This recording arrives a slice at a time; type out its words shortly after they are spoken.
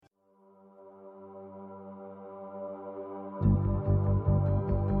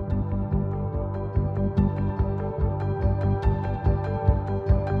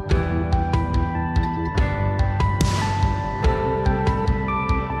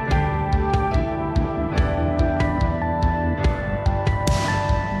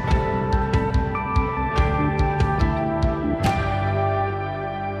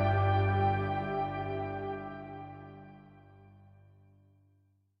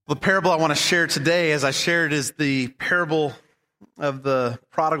The parable I want to share today, as I shared, is the parable of the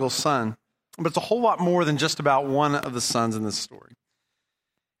prodigal son. But it's a whole lot more than just about one of the sons in this story.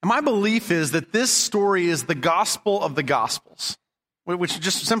 And my belief is that this story is the gospel of the gospels, which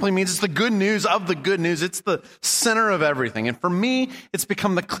just simply means it's the good news of the good news. It's the center of everything. And for me, it's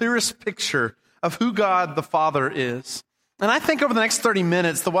become the clearest picture of who God the Father is. And I think over the next 30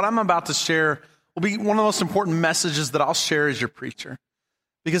 minutes that what I'm about to share will be one of the most important messages that I'll share as your preacher.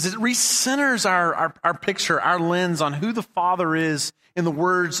 Because it recenters our picture, our lens on who the Father is in the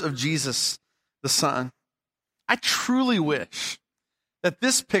words of Jesus, the Son. I truly wish that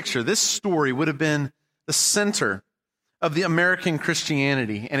this picture, this story, would have been the center of the American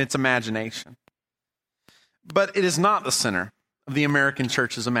Christianity and its imagination. But it is not the center of the American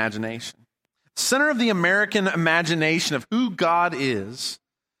church's imagination. The center of the American imagination of who God is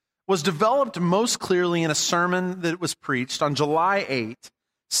was developed most clearly in a sermon that was preached on July 8th,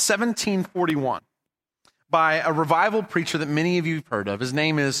 1741, by a revival preacher that many of you have heard of. His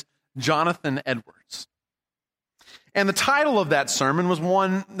name is Jonathan Edwards. And the title of that sermon was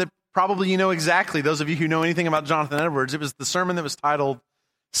one that probably you know exactly, those of you who know anything about Jonathan Edwards. It was the sermon that was titled,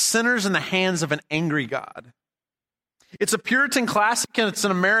 Sinners in the Hands of an Angry God. It's a Puritan classic, and it's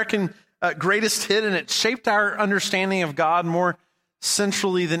an American greatest hit, and it shaped our understanding of God more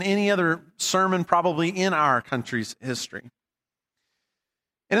centrally than any other sermon probably in our country's history.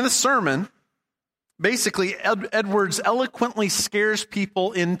 And in the sermon, basically, Edwards eloquently scares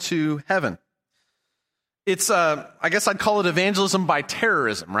people into heaven. It's, I guess I'd call it evangelism by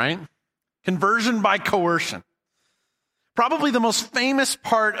terrorism, right? Conversion by coercion. Probably the most famous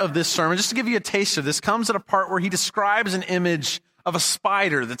part of this sermon, just to give you a taste of this, comes at a part where he describes an image of a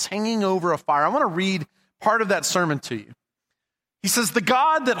spider that's hanging over a fire. I want to read part of that sermon to you. He says, the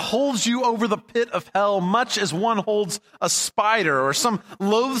God that holds you over the pit of hell, much as one holds a spider or some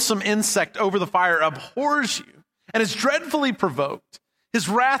loathsome insect over the fire, abhors you and is dreadfully provoked. His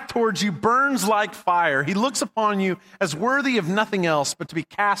wrath towards you burns like fire. He looks upon you as worthy of nothing else but to be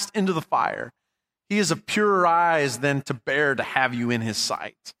cast into the fire. He is of purer eyes than to bear to have you in his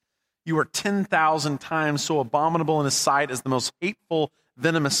sight. You are 10,000 times so abominable in his sight as the most hateful,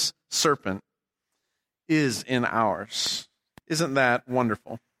 venomous serpent is in ours. Isn't that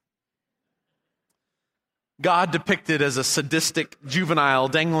wonderful? God depicted as a sadistic juvenile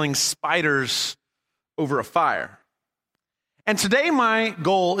dangling spiders over a fire. And today my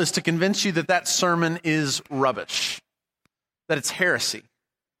goal is to convince you that that sermon is rubbish, that it's heresy.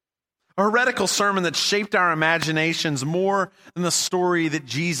 A heretical sermon that shaped our imaginations more than the story that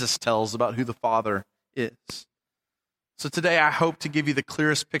Jesus tells about who the Father is. So today I hope to give you the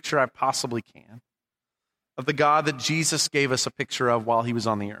clearest picture I possibly can of the God that Jesus gave us a picture of while he was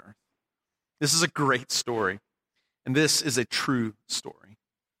on the earth. This is a great story, and this is a true story.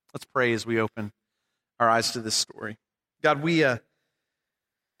 Let's pray as we open our eyes to this story. God, we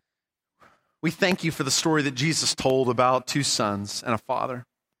thank you for the story that Jesus told about two sons and a father.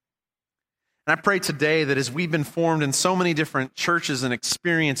 And I pray today that as we've been formed in so many different churches and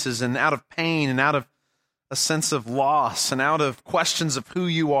experiences and out of pain and out of a sense of loss and out of questions of who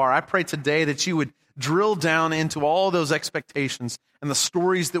you are, I pray today that you would drill down into all those expectations and the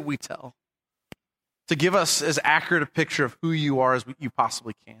stories that we tell to give us as accurate a picture of who you are as you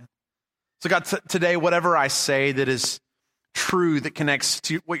possibly can. So God, today, whatever I say that is true, that connects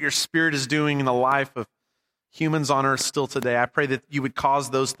to what your Spirit is doing in the life of humans on earth still today, I pray that you would cause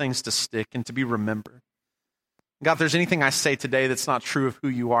those things to stick and to be remembered. God, if there's anything I say today that's not true of who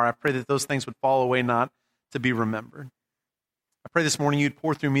you are, I pray that those things would fall away, not to be remembered. I pray this morning you'd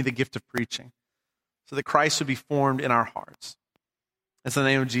pour through me the gift of preaching so that Christ would be formed in our hearts. It's in the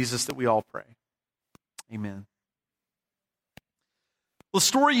name of Jesus that we all pray. Amen. The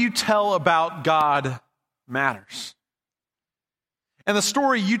story you tell about God matters. And the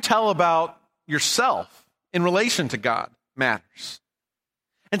story you tell about yourself in relation to God matters.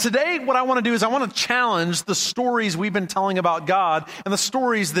 And today what I want to do is I want to challenge the stories we've been telling about God and the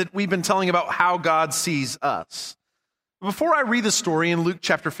stories that we've been telling about how God sees us. Before I read the story in Luke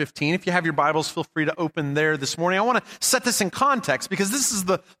chapter 15, if you have your Bibles, feel free to open there this morning. I want to set this in context because this is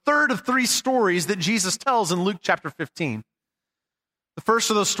the third of three stories that Jesus tells in Luke chapter 15. The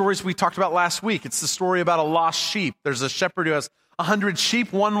first of those stories we talked about last week. It's the story about a lost sheep. There's a shepherd who has 100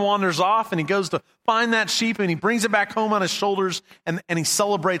 sheep. One wanders off and he goes to find that sheep and he brings it back home on his shoulders and he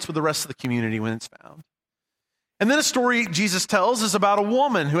celebrates with the rest of the community when it's found. And then a story Jesus tells is about a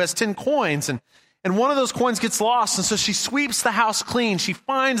woman who has 10 coins and one of those coins gets lost, and so she sweeps the house clean. She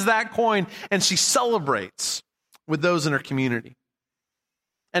finds that coin, and she celebrates with those in her community.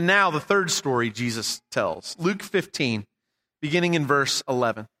 And now the third story Jesus tells, Luke 15, beginning in verse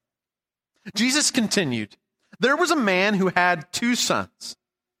 11. Jesus continued, "There was a man who had 2 sons.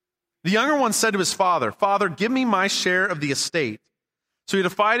 The younger one said to his father, 'Father, give me my share of the estate.' So he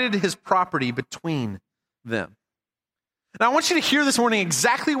divided his property between them." Now, I want you to hear this morning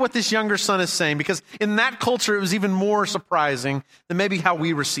exactly what this younger son is saying, because in that culture, it was even more surprising than maybe how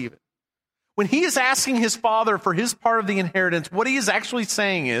we receive it. When he is asking his father for his part of the inheritance, what he is actually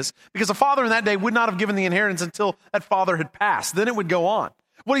saying is, because a father in that day would not have given the inheritance until that father had passed, then it would go on.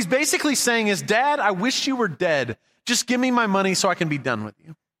 What he's basically saying is, "Dad, I wish you were dead. Just give me my money so I can be done with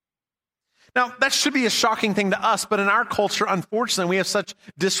you." Now, that should be a shocking thing to us, but in our culture, unfortunately, we have such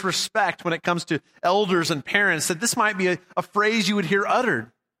disrespect when it comes to elders and parents that this might be a phrase you would hear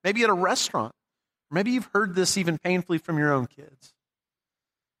uttered, maybe at a restaurant. Maybe you've heard this even painfully from your own kids.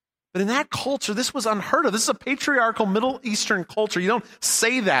 But in that culture, this was unheard of. This is a patriarchal Middle Eastern culture. You don't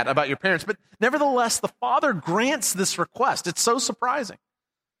say that about your parents, but nevertheless, the father grants this request. It's so surprising.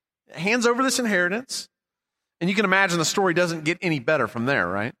 Hands over this inheritance, and you can imagine the story doesn't get any better from there,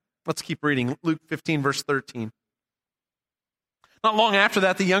 right? Let's keep reading. Luke 15, verse 13. Not long after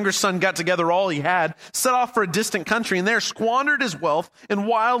that, the younger son got together all he had, set off for a distant country, and there squandered his wealth in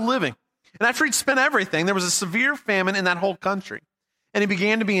wild living. And after he'd spent everything, there was a severe famine in that whole country, and he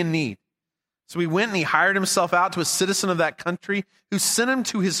began to be in need. So he went and he hired himself out to a citizen of that country who sent him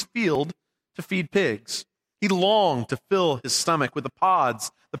to his field to feed pigs. He longed to fill his stomach with the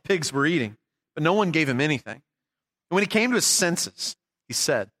pods the pigs were eating, but no one gave him anything. And when he came to his senses, he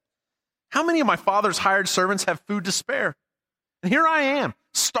said, "How many of my father's hired servants have food to spare? And here I am,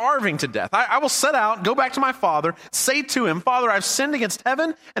 starving to death. I will set out, go back to my father, say to him, 'Father, I've sinned against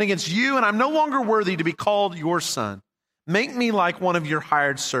heaven and against you, and I'm no longer worthy to be called your son. Make me like one of your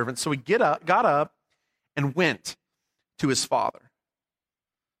hired servants.' So he got up and went to his father."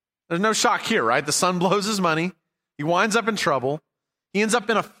 There's no shock here, right? The son blows his money. He winds up in trouble. He ends up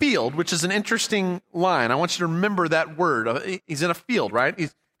in a field, which is an interesting line. I want you to remember that word. He's in a field, right?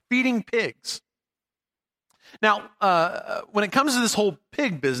 He's feeding pigs. Now, when it comes to this whole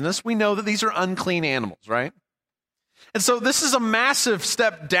pig business, we know that these are unclean animals, right? And so this is a massive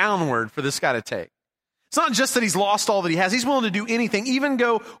step downward for this guy to take. It's not just that he's lost all that he has. He's willing to do anything, even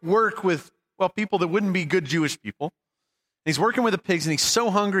go work with, well, people that wouldn't be good Jewish people. And he's working with the pigs, and he's so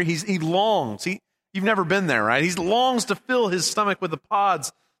hungry, he longs. You've never been there, right? He longs to fill his stomach with the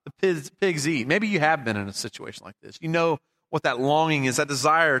pods the pigs eat. Maybe you have been in a situation like this. You know what that longing is, that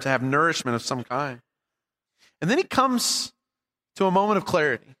desire to have nourishment of some kind. And then he comes to a moment of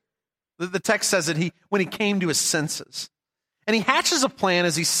clarity. The text says that when he came to his senses, and he hatches a plan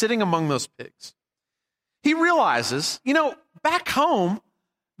as he's sitting among those pigs. He realizes, back home,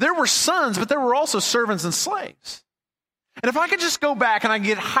 there were sons, but there were also servants and slaves. And if I could just go back and I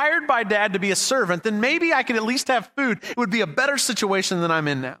get hired by dad to be a servant, then maybe I could at least have food. It would be a better situation than I'm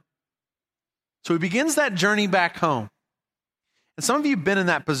in now. So he begins that journey back home. And some of you have been in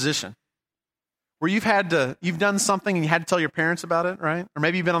that position where you've done something and you had to tell your parents about it, right? Or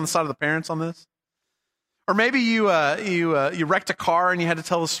maybe you've been on the side of the parents on this. Or maybe you wrecked a car and you had to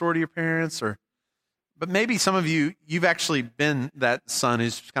tell the story to your parents. But maybe some of you've actually been that son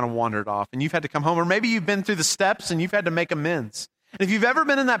who's just kind of wandered off and you've had to come home. Or maybe you've been through the steps and you've had to make amends. And if you've ever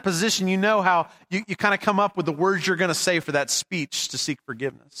been in that position, you know how you kind of come up with the words you're going to say for that speech to seek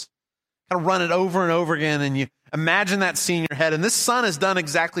forgiveness. Kind of run it over and over again, and you imagine that scene in your head. And this son has done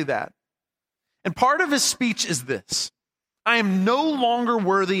exactly that. And part of his speech is this: "I am no longer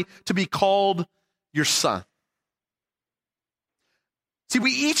worthy to be called your son." See,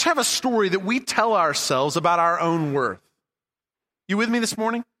 we each have a story that we tell ourselves about our own worth. You with me this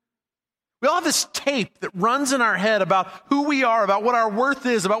morning? We all have this tape that runs in our head about who we are, about what our worth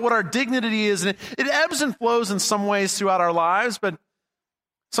is, about what our dignity is. And it ebbs and flows in some ways throughout our lives, but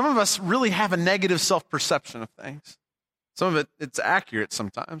some of us really have a negative self-perception of things. Some of it's accurate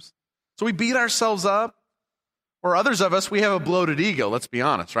sometimes. So we beat ourselves up. Or others of us, we have a bloated ego, let's be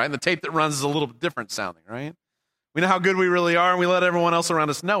honest, right? And the tape that runs is a little bit different sounding, right? We know how good we really are, and we let everyone else around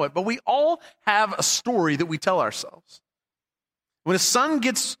us know it. But we all have a story that we tell ourselves. When his son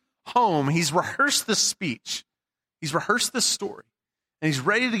gets home, he's rehearsed this speech. He's rehearsed this story. And he's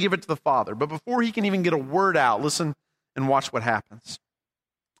ready to give it to the father. But before he can even get a word out, listen and watch what happens.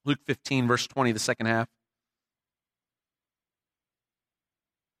 Luke 15, verse 20, the second half.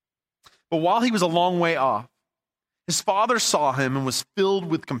 "But while he was a long way off, his father saw him and was filled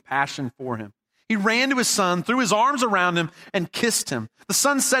with compassion for him. He ran to his son, threw his arms around him, and kissed him. The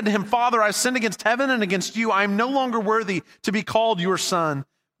son said to him, 'Father, I've sinned against heaven and against you. I am no longer worthy to be called your son.'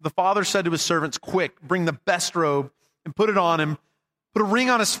 The father said to his servants, 'Quick, bring the best robe and put it on him. Put a ring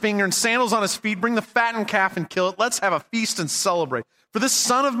on his finger and sandals on his feet. Bring the fattened calf and kill it. Let's have a feast and celebrate. For this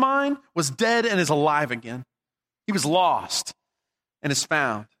son of mine was dead and is alive again. He was lost and is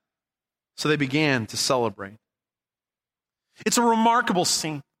found." So they began to celebrate. It's a remarkable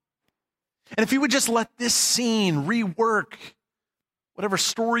scene. And if you would just let this scene rework whatever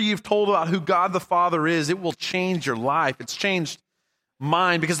story you've told about who God the Father is, it will change your life. It's changed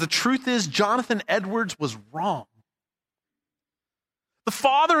mine, because the truth is Jonathan Edwards was wrong. The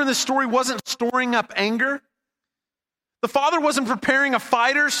father in this story wasn't storing up anger. The father wasn't preparing a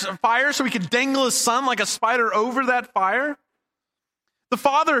fire so he could dangle his son like a spider over that fire. The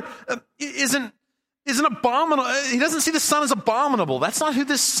father isn't abominable. He doesn't see the son as abominable. That's not who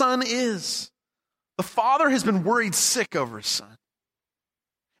this son is. The father has been worried sick over his son.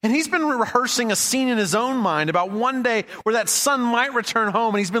 And he's been rehearsing a scene in his own mind about one day where that son might return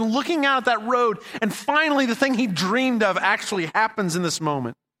home. And he's been looking out at that road. And finally, the thing he dreamed of actually happens in this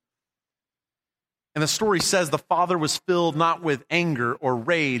moment. And the story says the father was filled not with anger or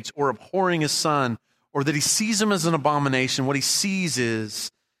rage or abhorring his son, or that he sees him as an abomination. What he sees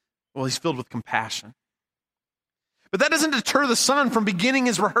is, well, he's filled with compassion. But that doesn't deter the son from beginning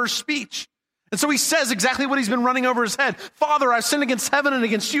his rehearsed speech. And so he says exactly what he's been running over his head. "Father, I've sinned against heaven and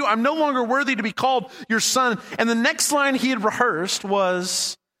against you. I'm no longer worthy to be called your son." And the next line he had rehearsed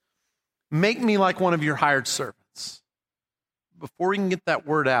was, "Make me like one of your hired servants." Before he can get that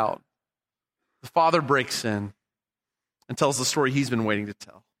word out, the father breaks in and tells the story he's been waiting to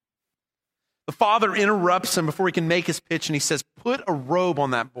tell. The father interrupts him before he can make his pitch, and he says, "Put a robe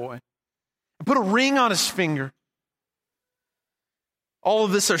on that boy and put a ring on his finger." All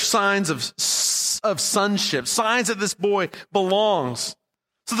of this are signs of sonship, signs that this boy belongs.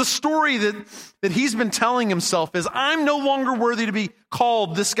 So the story that he's been telling himself is, I'm no longer worthy to be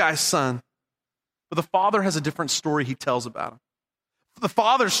called this guy's son. But the father has a different story he tells about him. The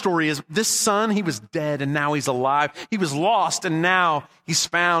father's story is, this son, he was dead and now he's alive. He was lost and now he's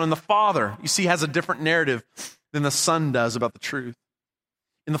found. And the father, you see, has a different narrative than the son does about the truth.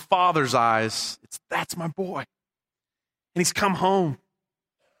 In the father's eyes, that's my boy. And he's come home.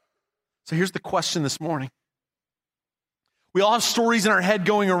 So here's the question this morning. We all have stories in our head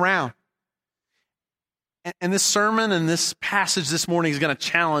going around. And this sermon and this passage this morning is going to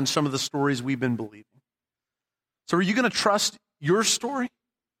challenge some of the stories we've been believing. So are you going to trust your story?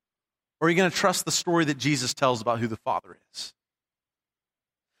 Or are you going to trust the story that Jesus tells about who the Father is?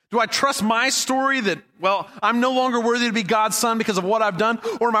 Do I trust my story that, well, I'm no longer worthy to be God's son because of what I've done?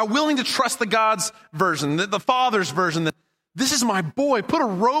 Or am I willing to trust the God's version, the Father's version, that this is my boy, put a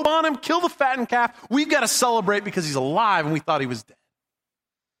robe on him, kill the fattened calf. We've got to celebrate because he's alive and we thought he was dead.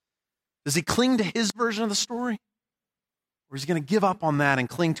 Does he cling to his version of the story? Or is he going to give up on that and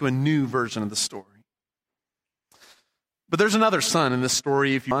cling to a new version of the story? But there's another son in this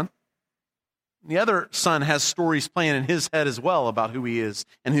story, if you want. The other son has stories playing in his head as well about who he is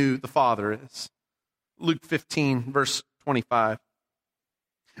and who the Father is. Luke 15, verse 25.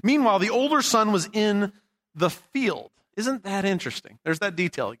 Meanwhile, the older son was in the field. Isn't that interesting? There's that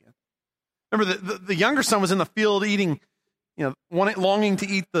detail again. Remember, the younger son was in the field eating, longing to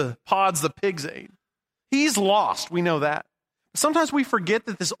eat the pods the pigs ate. He's lost. We know that. Sometimes we forget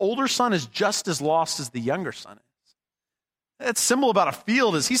that this older son is just as lost as the younger son is. That symbol about a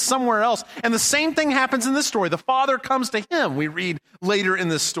field is he's somewhere else. And the same thing happens in this story. The father comes to him, we read later in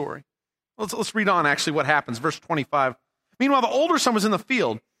this story. Let's read on, actually, what happens. Verse 25. Meanwhile, the older son was in the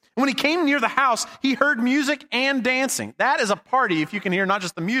field. And when he came near the house, he heard music and dancing. That is a party if you can hear not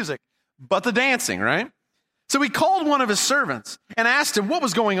just the music, but the dancing, right? So he called one of his servants and asked him what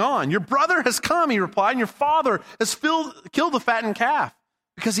was going on. "Your brother has come," he replied, "and your father has killed the fattened calf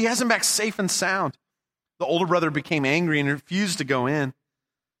because he has him back safe and sound." The older brother became angry and refused to go in.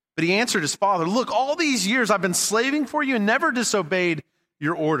 But he answered his father, "Look, all these years I've been slaving for you and never disobeyed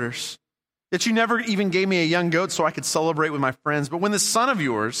your orders. That you never even gave me a young goat so I could celebrate with my friends. But when this son of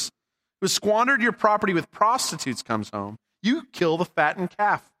yours, who has squandered your property with prostitutes, comes home, you kill the fattened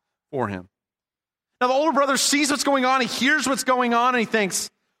calf for him." Now the older brother sees what's going on, he hears what's going on, and he thinks,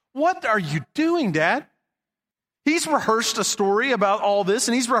 "What are you doing, Dad?" He's rehearsed a story about all this,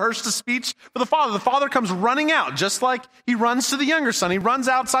 and he's rehearsed a speech for the father. The father comes running out, just like he runs to the younger son. He runs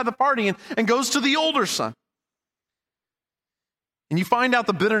outside the party and goes to the older son. And you find out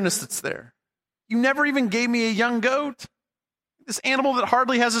the bitterness that's there. "You never even gave me a young goat. This animal that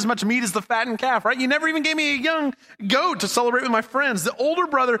hardly has as much meat as the fattened calf, right? You never even gave me a young goat to celebrate with my friends." The older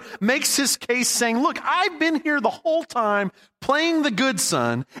brother makes his case saying, "Look, I've been here the whole time playing the good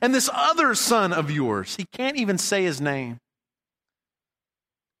son, and this other son of yours," he can't even say his name.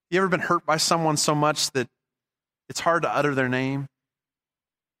 You ever been hurt by someone so much that it's hard to utter their name?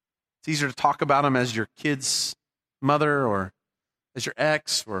 It's easier to talk about them as your kid's mother or as your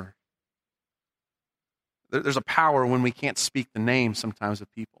ex, or there's a power when we can't speak the name sometimes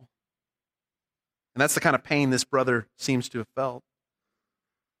of people. And that's the kind of pain this brother seems to have felt.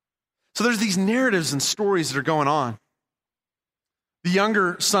 So there's these narratives and stories that are going on. The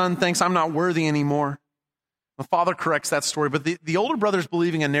younger son thinks, I'm not worthy anymore. The father corrects that story, but the older brother's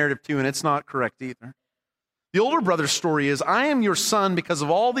believing a narrative too, and it's not correct either. The older brother's story is, I am your son because of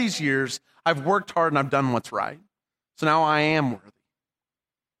all these years I've worked hard and I've done what's right. So now I am worthy.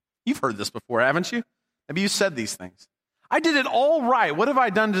 You've heard this before, haven't you? Maybe you said these things. I did it all right. What have I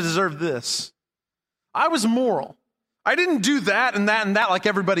done to deserve this? I was moral. I didn't do that and that and that like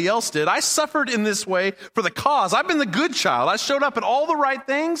everybody else did. I suffered in this way for the cause. I've been the good child. I showed up at all the right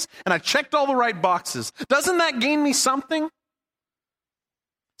things and I checked all the right boxes. Doesn't that gain me something?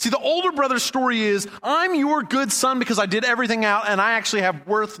 See, the older brother's story is, I'm your good son because I did everything out and I actually have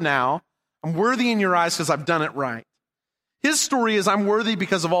worth now. I'm worthy in your eyes because I've done it right. His story is, I'm worthy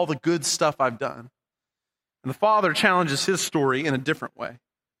because of all the good stuff I've done. And the father challenges his story in a different way.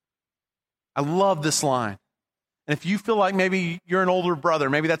 I love this line. And if you feel like maybe you're an older brother,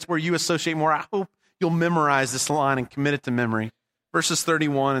 maybe that's where you associate more, I hope you'll memorize this line and commit it to memory. Verses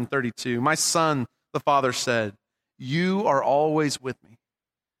 31 and 32. My son, the father said, you are always with me.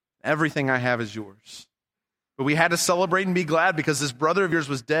 Everything I have is yours. But we had to celebrate and be glad because this brother of yours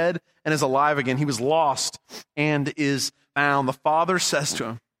was dead and is alive again. He was lost and is found. The father says to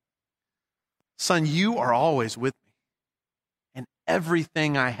him, son, you are always with me, and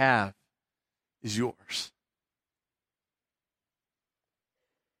everything I have is yours.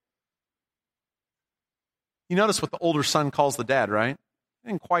 You notice what the older son calls the dad, right? He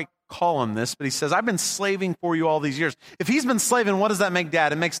didn't quite call him this, but he says, I've been slaving for you all these years. If he's been slaving, what does that make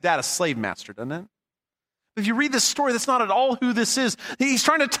dad? It makes dad a slave master, doesn't it? If you read this story, that's not at all who this is. He's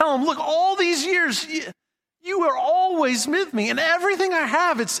trying to tell him, look, all these years, you are always with me, and everything I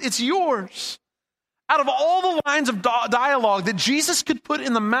have, it's yours. Out of all the lines of dialogue that Jesus could put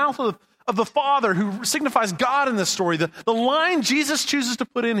in the mouth of the Father, who signifies God in this story, the line Jesus chooses to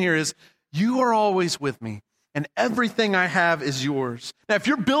put in here is, you are always with me, and everything I have is yours. Now, if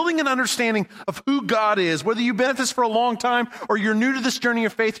you're building an understanding of who God is, whether you've been at this for a long time or you're new to this journey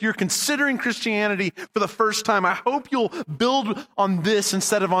of faith, you're considering Christianity for the first time, I hope you'll build on this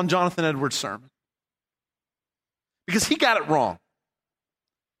instead of on Jonathan Edwards' sermon. Because he got it wrong.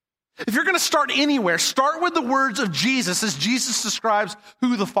 If you're going to start anywhere, start with the words of Jesus as Jesus describes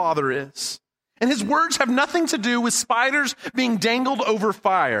who the Father is. And his words have nothing to do with spiders being dangled over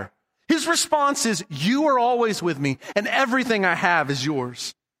fire. His response is, you are always with me, and everything I have is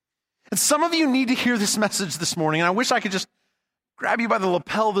yours. And some of you need to hear this message this morning, and I wish I could just grab you by the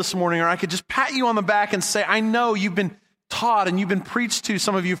lapel this morning, or I could just pat you on the back and say, I know you've been taught and you've been preached to,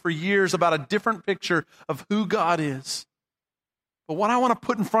 some of you, for years about a different picture of who God is. But what I want to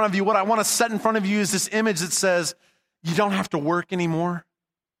put in front of you, what I want to set in front of you is this image that says, you don't have to work anymore.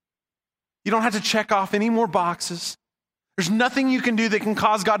 You don't have to check off any more boxes. There's nothing you can do that can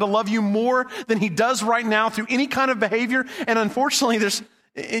cause God to love you more than he does right now through any kind of behavior. And unfortunately,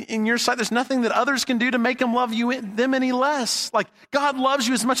 in your sight, there's nothing that others can do to make him love them any less. Like, God loves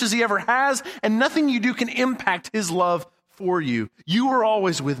you as much as he ever has, and nothing you do can impact his love for you. You are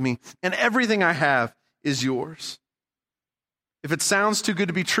always with me, and everything I have is yours. If it sounds too good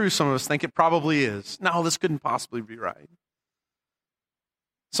to be true, some of us think it probably is. No, this couldn't possibly be right.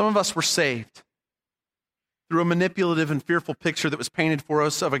 Some of us were saved through a manipulative and fearful picture that was painted for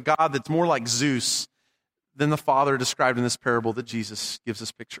us of a God that's more like Zeus than the Father described in this parable that Jesus gives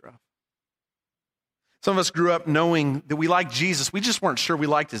us picture of. Some of us grew up knowing that we liked Jesus. We just weren't sure we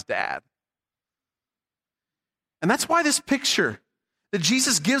liked his dad. And that's why this picture that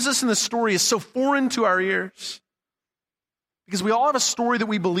Jesus gives us in the story is so foreign to our ears. Because we all have a story that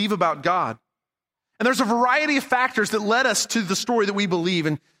we believe about God. And there's a variety of factors that led us to the story that we believe.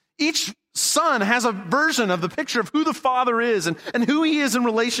 And each son has a version of the picture of who the Father is and who he is in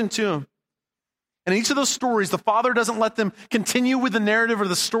relation to him. And in each of those stories, the Father doesn't let them continue with the narrative or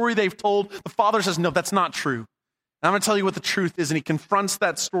the story they've told. The Father says, no, that's not true. And I'm going to tell you what the truth is. And he confronts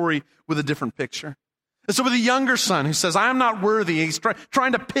that story with a different picture. And so with the younger son who says, I am not worthy, he's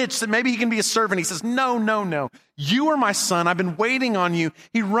trying to pitch that maybe he can be a servant. He says, no. You are my son. I've been waiting on you.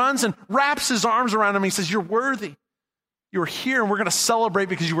 He runs and wraps his arms around him. He says, you're worthy. You're here, and we're going to celebrate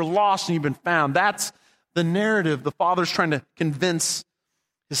because you were lost and you've been found. That's the narrative the Father's trying to convince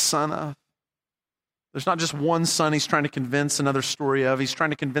his son of. There's not just one son he's trying to convince another story of. He's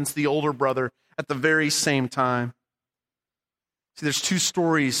trying to convince the older brother at the very same time. See, there's two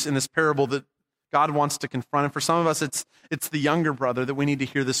stories in this parable that God wants to confront. And for some of us, it's the younger brother that we need to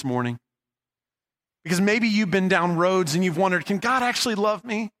hear this morning. Because maybe you've been down roads and you've wondered, can God actually love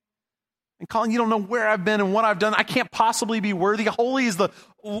me? And Colin, you don't know where I've been and what I've done. I can't possibly be worthy. Holy is the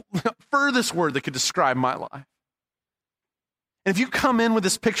furthest word that could describe my life. And if you come in with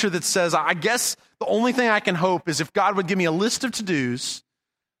this picture that says, I guess the only thing I can hope is if God would give me a list of to-dos,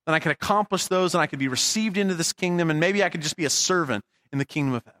 then I could accomplish those and I could be received into this kingdom and maybe I could just be a servant in the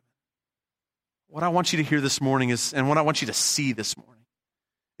kingdom of heaven. What I want you to hear this morning is, and what I want you to see this morning,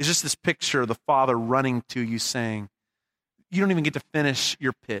 is just this picture of the Father running to you saying, you don't even get to finish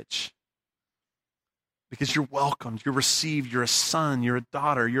your pitch. Because you're welcomed, you're received, you're a son, you're a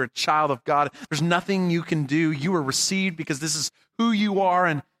daughter, you're a child of God. There's nothing you can do. You are received because this is who you are,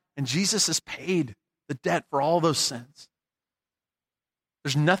 and Jesus has paid the debt for all those sins.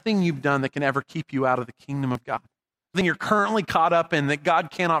 There's nothing you've done that can ever keep you out of the kingdom of God. Nothing you're currently caught up in that God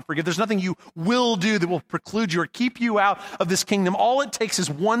cannot forgive. There's nothing you will do that will preclude you or keep you out of this kingdom. All it takes is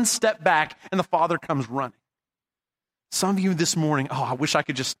one step back, and the Father comes running. Some of you this morning, I wish I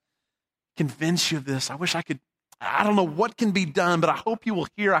could just convince you of this. I don't know what can be done, but I hope you will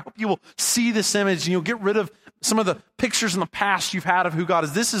hear. I hope you will see this image and you'll get rid of some of the pictures in the past you've had of who God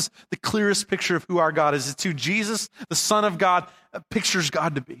is. This is the clearest picture of who our God is. It's who Jesus, the Son of God, pictures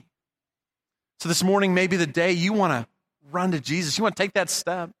God to be. So this morning, maybe the day you want to run to Jesus, you want to take that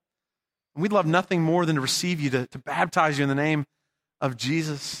step. And we'd love nothing more than to receive you, to baptize you in the name of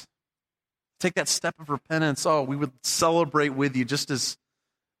Jesus. Take that step of repentance. We would celebrate with you just as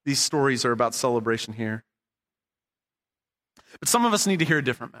these stories are about celebration here. But some of us need to hear a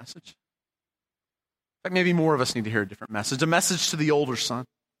different message. In fact, maybe more of us need to hear a different message, a message to the older son.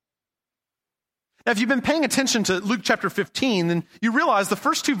 Now, if you've been paying attention to Luke chapter 15, then you realize the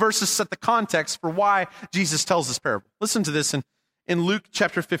first two verses set the context for why Jesus tells this parable. Listen to this in Luke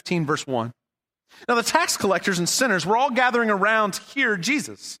chapter 15, verse 1. Now, the tax collectors and sinners were all gathering around to hear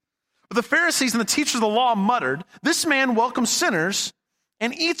Jesus. But the Pharisees and the teachers of the law muttered, "This man welcomes sinners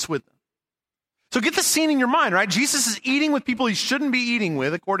and eats with them." So get the scene in your mind, right? Jesus is eating with people he shouldn't be eating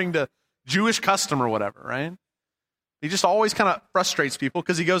with according to Jewish custom or whatever, right? He just always kind of frustrates people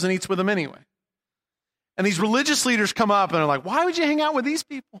because he goes and eats with them anyway. And these religious leaders come up and are like, why would you hang out with these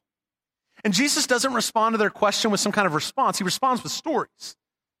people? And Jesus doesn't respond to their question with some kind of response. He responds with stories.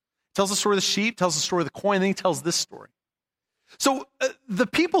 He tells the story of the sheep, tells the story of the coin, and then he tells this story. So the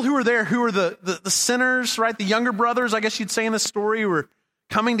people who are there, who are the sinners, right? The younger brothers, I guess you'd say in this story, who are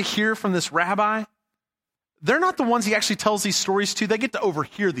coming to hear from this rabbi, they're not the ones he actually tells these stories to. They get to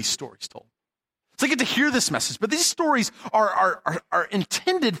overhear these stories told. So they get to hear this message. But these stories are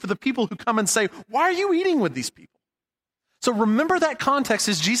intended for the people who come and say, why are you eating with these people? So remember that context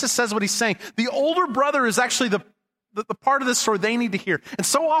as Jesus says what he's saying. The older brother is actually the part of this story they need to hear. And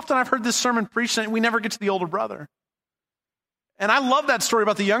so often I've heard this sermon preached and we never get to the older brother. And I love that story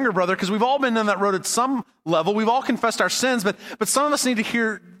about the younger brother because we've all been down that road at some level. We've all confessed our sins, but some of us need to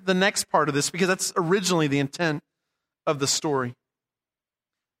hear the next part of this because that's originally the intent of the story.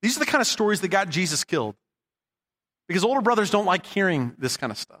 These are the kind of stories that got Jesus killed because older brothers don't like hearing this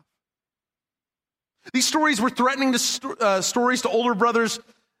kind of stuff. These stories were threatening stories to older brothers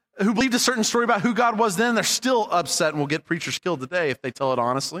who believed a certain story about who God was then. They're still upset and will get preachers killed today if they tell it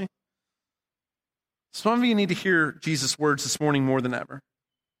honestly. Some of you need to hear Jesus' words this morning more than ever.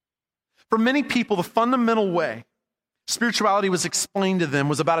 For many people, the fundamental way spirituality was explained to them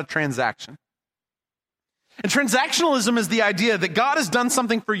was about a transaction. And transactionalism is the idea that God has done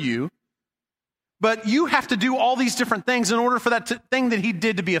something for you, but you have to do all these different things in order for that thing that he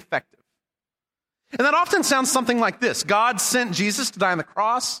did to be effective. And that often sounds something like this. God sent Jesus to die on the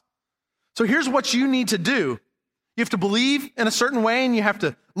cross. So here's what you need to do. You have to believe in a certain way and you have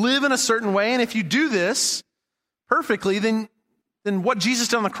to live in a certain way. And if you do this perfectly, then what Jesus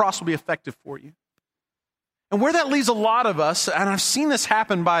did on the cross will be effective for you. And where that leaves a lot of us, and I've seen this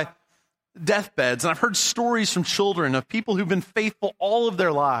happen by deathbeds, and I've heard stories from children of people who've been faithful all of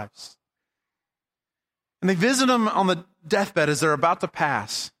their lives. And they visit them on the deathbed as they're about to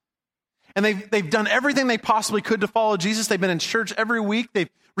pass. And they've done everything they possibly could to follow Jesus. They've been in church every week. They've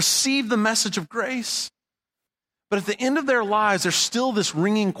received the message of grace. But at the end of their lives, there's still this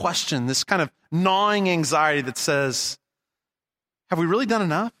ringing question, this kind of gnawing anxiety that says, have we really done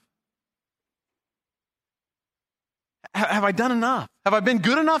enough? Have I done enough? Have I been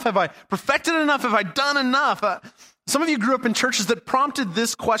good enough? Have I perfected enough? Have I done enough? Some of you grew up in churches that prompted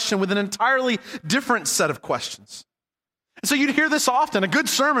this question with an entirely different set of questions. And so you'd hear this often. A good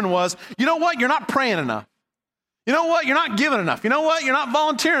sermon was, you know what? You're not praying enough. You know what? You're not giving enough. You know what? You're not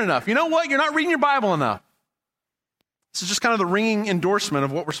volunteering enough. You know what? You're not reading your Bible enough. This is just kind of the ringing endorsement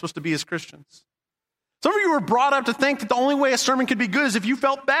of what we're supposed to be as Christians. Some of you were brought up to think that the only way a sermon could be good is if you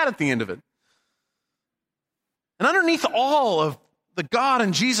felt bad at the end of it. And underneath all of the God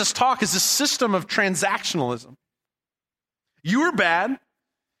and Jesus talk is this system of transactionalism. You were bad,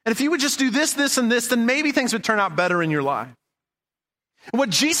 and if you would just do this, this, and this, then maybe things would turn out better in your life. And what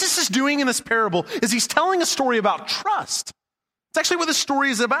Jesus is doing in this parable is he's telling a story about trust. It's actually what this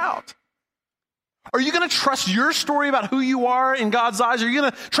story is about. Are you going to trust your story about who you are in God's eyes? Are you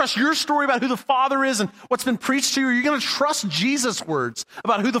going to trust your story about who the Father is and what's been preached to you? Are you going to trust Jesus' words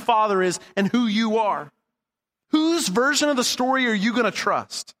about who the Father is and who you are? Whose version of the story are you going to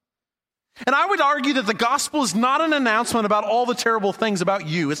trust? And I would argue that the gospel is not an announcement about all the terrible things about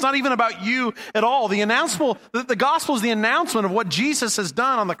you. It's not even about you at all. The gospel is the announcement of what Jesus has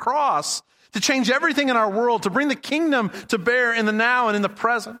done on the cross to change everything in our world, to bring the kingdom to bear in the now and in the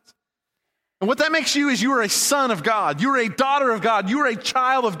present. And what that makes you is you are a son of God. You are a daughter of God. You are a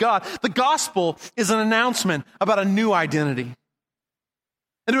child of God. The gospel is an announcement about a new identity.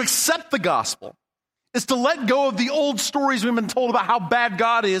 And to accept the gospel is to let go of the old stories we've been told about how bad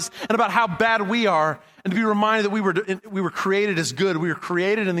God is and about how bad we are, and to be reminded that we were created as good. We were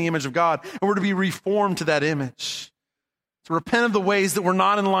created in the image of God, and we're to be reformed to that image. To repent of the ways that we're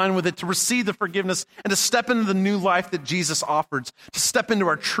not in line with it, to receive the forgiveness, and to step into the new life that Jesus offers, to step into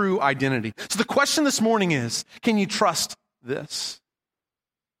our true identity. So the question this morning is, can you trust this?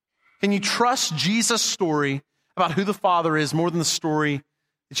 Can you trust Jesus' story about who the Father is more than the story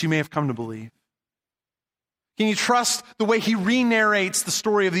that you may have come to believe? Can you trust the way he re-narrates the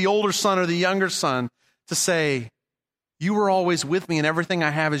story of the older son or the younger son to say, you were always with me and everything I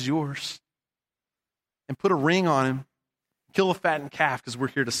have is yours? And put a ring on him. Kill a fattened calf because we're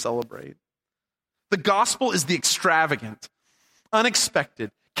here to celebrate. The gospel is the extravagant,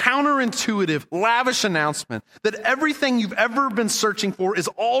 unexpected, counterintuitive, lavish announcement that everything you've ever been searching for is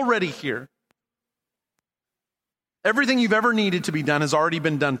already here. Everything you've ever needed to be done has already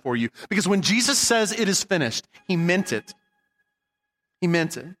been done for you. Because when Jesus says it is finished, he meant it. He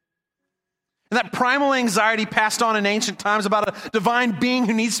meant it. And that primal anxiety passed on in ancient times about a divine being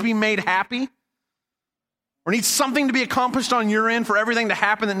who needs to be made happy, or needs something to be accomplished on your end for everything to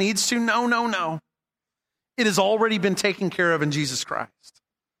happen that needs to. No. It has already been taken care of in Jesus Christ.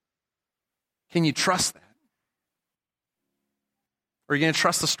 Can you trust that? Or are you going to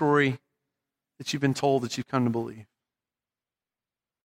trust the story that you've been told that you've come to believe?